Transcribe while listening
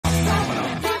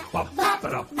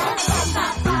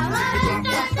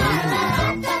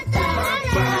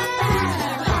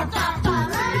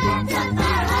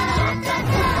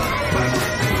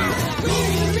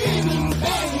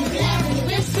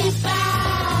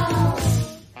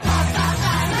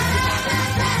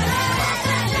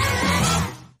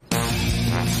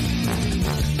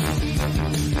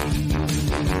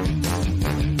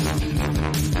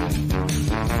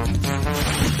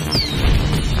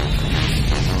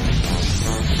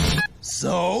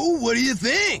So, what do you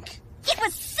think? It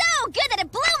was so good that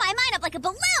it blew my mind up like a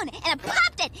balloon, and it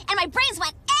popped it, and my brains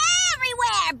went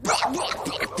everywhere.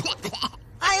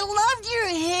 I loved your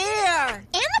hair.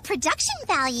 And the production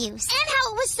values. And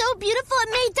how it was so beautiful it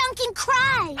made Duncan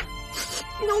cry.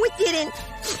 No, it didn't.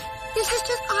 This is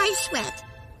just eye sweat.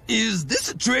 Is this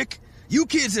a trick? You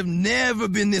kids have never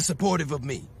been this supportive of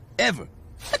me. Ever.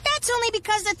 But that's only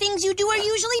because the things you do are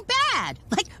usually bad.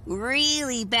 Like,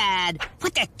 really bad.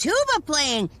 But the tuba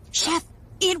playing, Chef,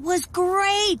 it was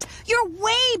great. You're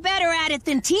way better at it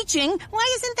than teaching. Why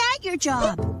isn't that your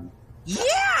job?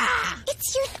 Yeah!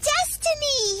 It's your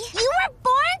destiny. You were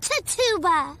born to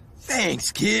tuba.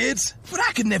 Thanks, kids. But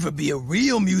I could never be a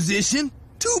real musician.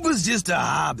 Tuba's just a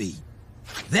hobby.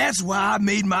 That's why I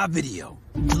made my video.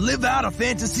 To live out a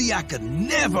fantasy I could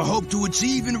never hope to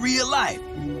achieve in real life.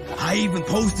 I even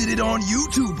posted it on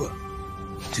YouTube.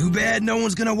 Too bad no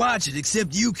one's gonna watch it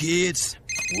except you kids.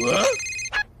 What?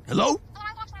 Hello?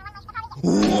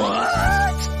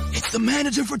 What? It's the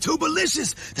manager for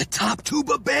Tubalicious, the top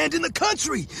tuba band in the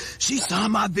country. She saw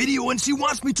my video and she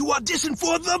wants me to audition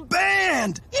for the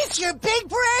band. It's your big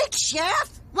break,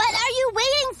 Chef. What are you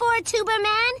waiting for, Tuba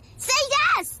Man? Say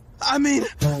yes. I mean,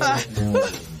 Hi,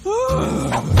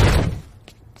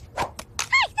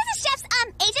 this is Chef's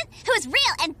agent, who is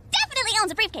real and definitely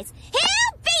owns a briefcase.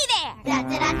 He'll be there.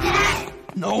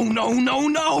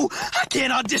 No. I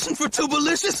can't audition for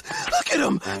Tubalicious. Look at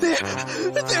them. They're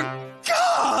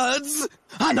gods.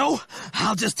 I know.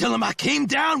 I'll just tell them I came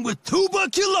down with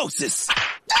tuberculosis.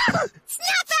 Snap out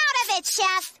of it,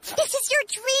 Chef. This is your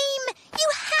dream.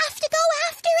 You have to go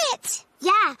after it.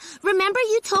 Yeah, remember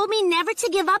you told me never to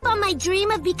give up on my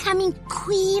dream of becoming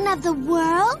queen of the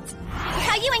world?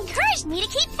 How you encouraged me to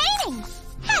keep painting.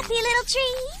 Happy little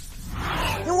trees.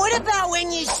 And what about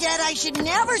when you said I should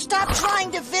never stop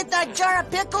trying to fit that jar of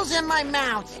pickles in my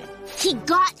mouth? He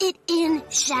got it in,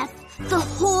 Chef. The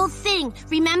whole thing.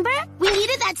 Remember? We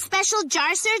needed that special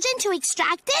jar surgeon to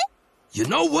extract it? You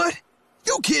know what?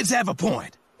 You kids have a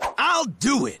point. I'll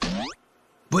do it.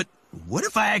 But what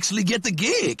if I actually get the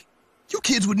gig? You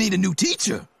kids would need a new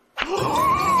teacher.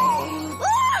 Huddle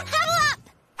up!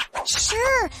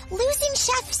 Sure, losing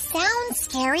Chef sounds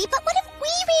scary, but what if we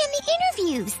ran the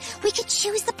interviews? We could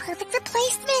choose the perfect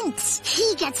replacement.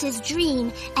 He gets his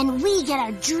dream, and we get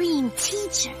our dream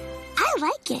teacher. I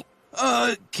like it.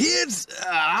 Kids,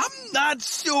 I'm not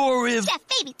sure if... Chef,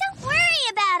 baby, don't worry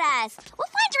about us. We'll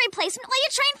find a replacement while you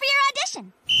train for your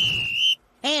audition.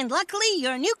 And luckily,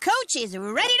 your new coach is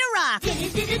ready to rock.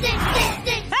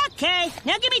 Okay,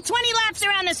 now give me 20 laps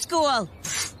around the school.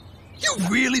 You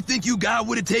really think you got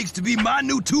what it takes to be my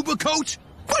new tuba coach?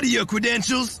 What are your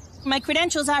credentials? My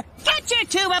credentials are, get your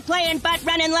tuba playing butt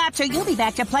running laps or you'll be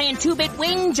back to playing 2-bit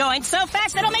wing joints so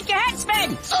fast it'll make your head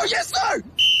spin. Oh, yes, sir!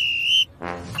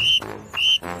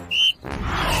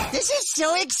 This is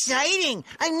so exciting.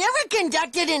 I've never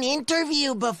conducted an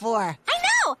interview before. I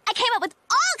know! I came up with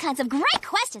all kinds of great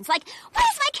questions, like, why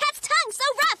is my cat's tongue so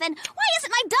rough, and why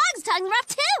isn't my dog's tongue rough,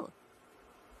 too?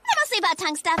 They're mostly about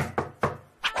tongue stuff.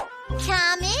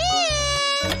 Come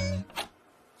in!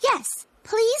 Yes,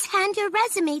 please hand your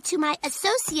resume to my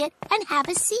associate and have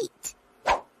a seat.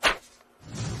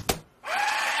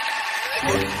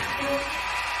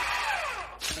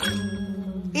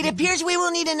 It appears we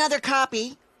will need another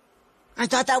copy. I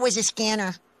thought that was a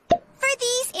scanner. For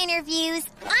these interviews,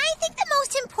 I think the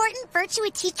most important virtue a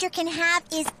teacher can have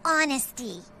is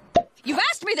honesty. You've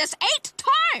asked me this 8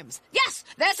 times! Yes,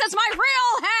 this is my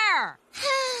real hair!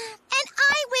 And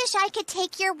I wish I could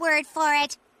take your word for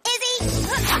it. Izzy!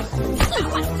 I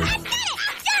did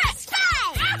it! Yes! Spy!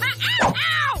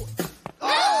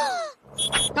 Ow!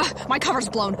 My cover's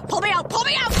blown. Pull me out! Pull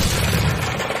me out!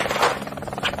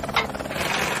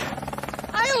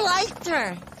 I liked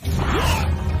her.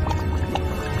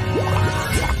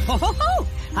 Ho, ho, ho!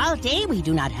 All day we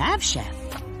do not have, Chef.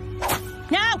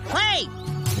 Now play!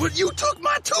 But you took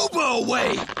my tuba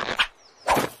away!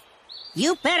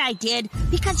 You bet I did,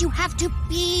 because you have to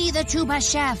be the tuba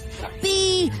chef.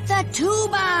 Be the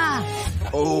tuba!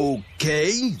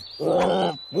 Okay.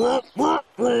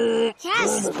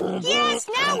 Yes,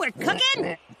 now we're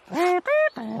cooking!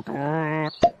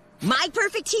 My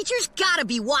perfect teacher's gotta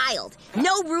be wild.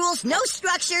 No rules, no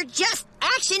structure, just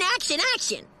action, action,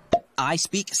 action. I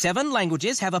speak 7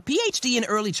 languages, have a PhD in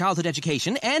early childhood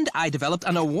education, and I developed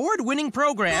an award-winning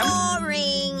program.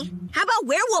 Boring. How about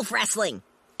werewolf wrestling?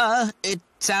 It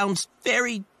sounds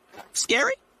very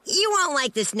scary. You won't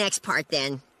like this next part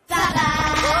then.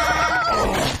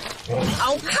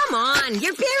 Oh, come on.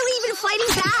 You're barely even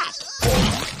fighting back.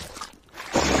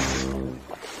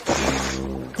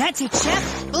 That's it,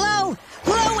 Chef. Blow!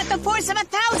 Blow with the force of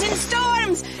 1,000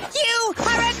 storms! You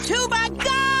are a tuba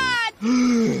god!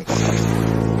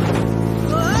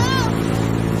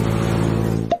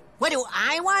 What do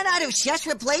I want out of Chef's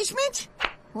replacement?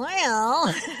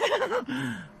 Well...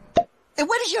 And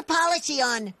what is your policy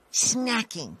on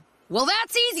snacking? Well,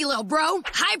 that's easy, little bro.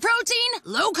 High protein,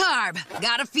 low carb.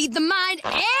 Gotta feed the mind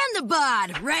and the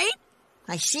bod, right?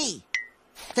 I see.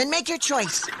 Then make your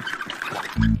choice.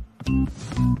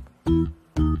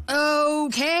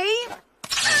 Okay.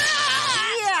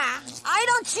 Yeah, I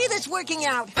don't see this working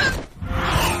out.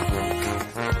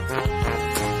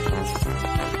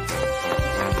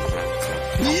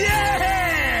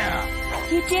 Yeah!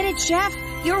 You did it, Chef.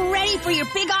 You're ready for your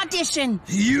big audition.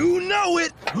 You know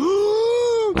it.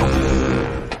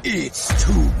 It's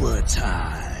tuba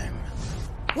time.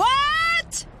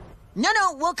 What? No,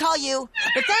 we'll call you.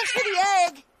 But thanks for the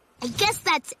egg. I guess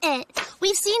that's it.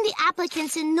 We've seen the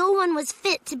applicants and no one was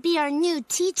fit to be our new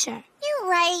teacher. You're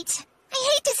right. I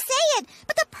hate to say it,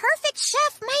 but the perfect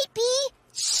chef might be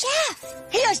Chef.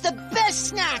 He has the best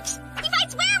snacks. He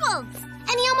fights werewolves.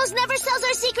 And he almost never sells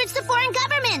our secrets to foreign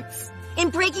governments. And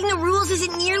breaking the rules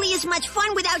isn't nearly as much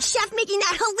fun without Chef making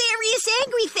that hilarious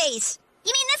angry face.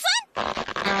 You mean this one?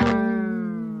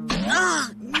 Oh,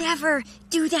 never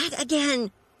do that again.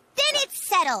 Then it's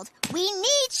settled. We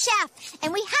need Chef,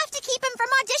 and we have to keep him from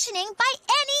auditioning by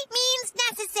any means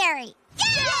necessary.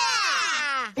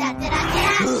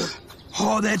 Yeah!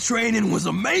 All that training was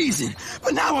amazing,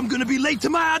 but now I'm gonna be late to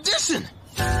my audition.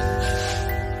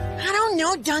 I don't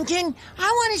know, Duncan. I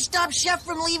want to stop Chef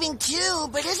from leaving too,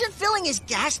 but isn't filling his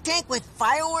gas tank with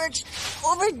fireworks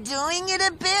overdoing it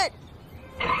a bit?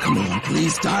 Come on,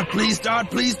 please start, please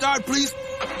start, please start, please.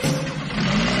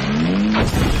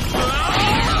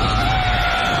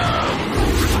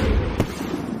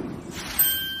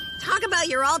 Talk about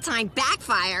your all-time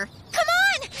backfire. Come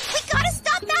on! We gotta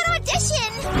stop that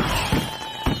audition!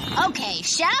 Okay,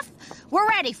 Chef, we're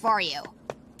ready for you.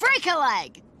 Break a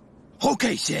leg.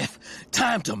 Okay, Chef,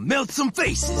 time to melt some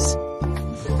faces.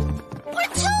 We're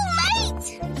too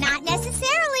late! Not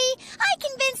necessarily. I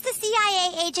convinced the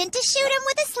CIA agent to shoot him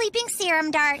with a sleeping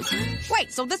serum dart.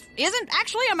 Wait, so this isn't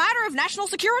actually a matter of national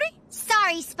security?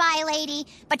 Sorry, spy lady,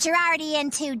 but you're already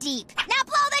in too deep. Now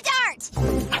blow the dart!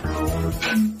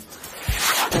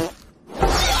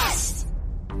 Yes!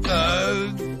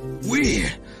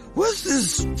 Weird. What's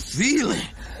this feeling?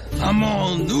 I'm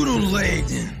all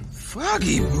noodle-legged and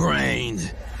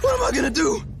foggy-brained. What am I gonna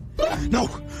do? No,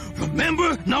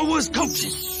 remember, Noah's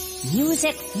coaching.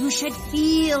 Music you should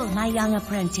feel, my young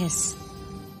apprentice.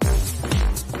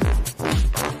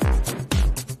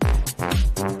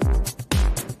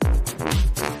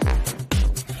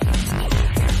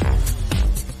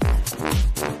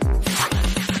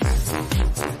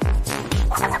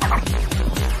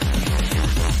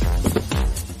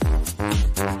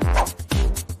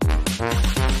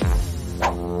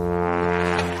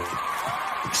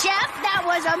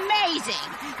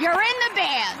 You're in the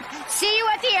band. See you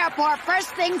at the airport first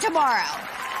thing tomorrow.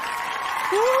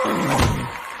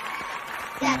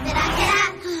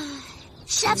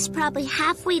 Chef's probably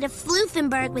halfway to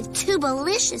Floofenberg with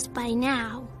Tubalicious by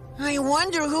now. I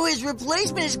wonder who his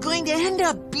replacement is going to end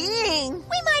up being.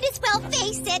 We might as well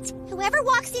face it. Whoever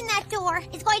walks in that door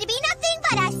is going to be nothing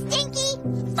but a stinky,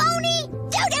 phony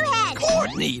doo-doo head.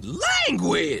 Courtney,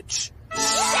 language!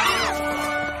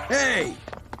 Hey,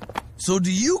 so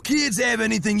do you kids have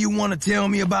anything you want to tell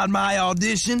me about my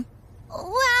audition?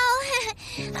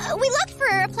 Well, we looked for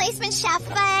a replacement chef,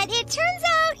 but it turns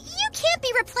out you can't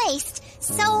be replaced.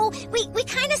 So we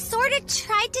kind of sort of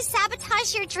tried to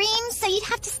sabotage your dreams so you'd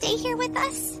have to stay here with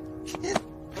us.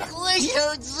 We're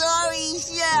so sorry,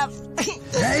 Chef.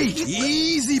 Hey,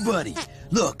 easy, buddy.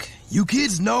 Look, you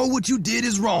kids know what you did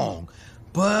is wrong.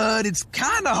 But it's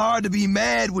kind of hard to be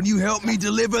mad when you helped me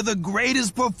deliver the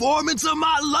greatest performance of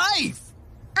my life.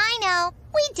 I know,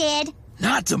 we did.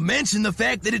 Not to mention the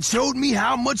fact that it showed me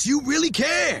how much you really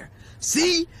care.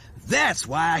 See, that's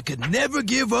why I could never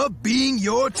give up being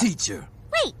your teacher.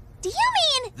 Wait, do you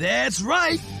mean... That's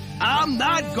right. I'm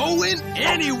not going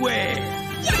anywhere.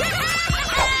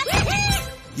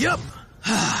 Yep.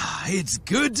 It's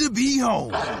good to be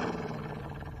home.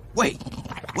 Wait,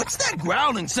 what's that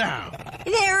growling sound?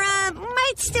 There,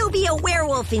 might still be a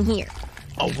werewolf in here.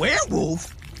 A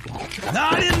werewolf?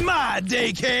 Not in my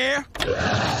daycare.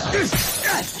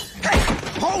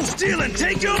 Hey, hold still and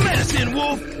take your medicine,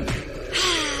 wolf.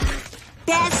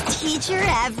 Best teacher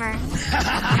ever.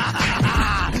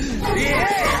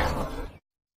 Yeah!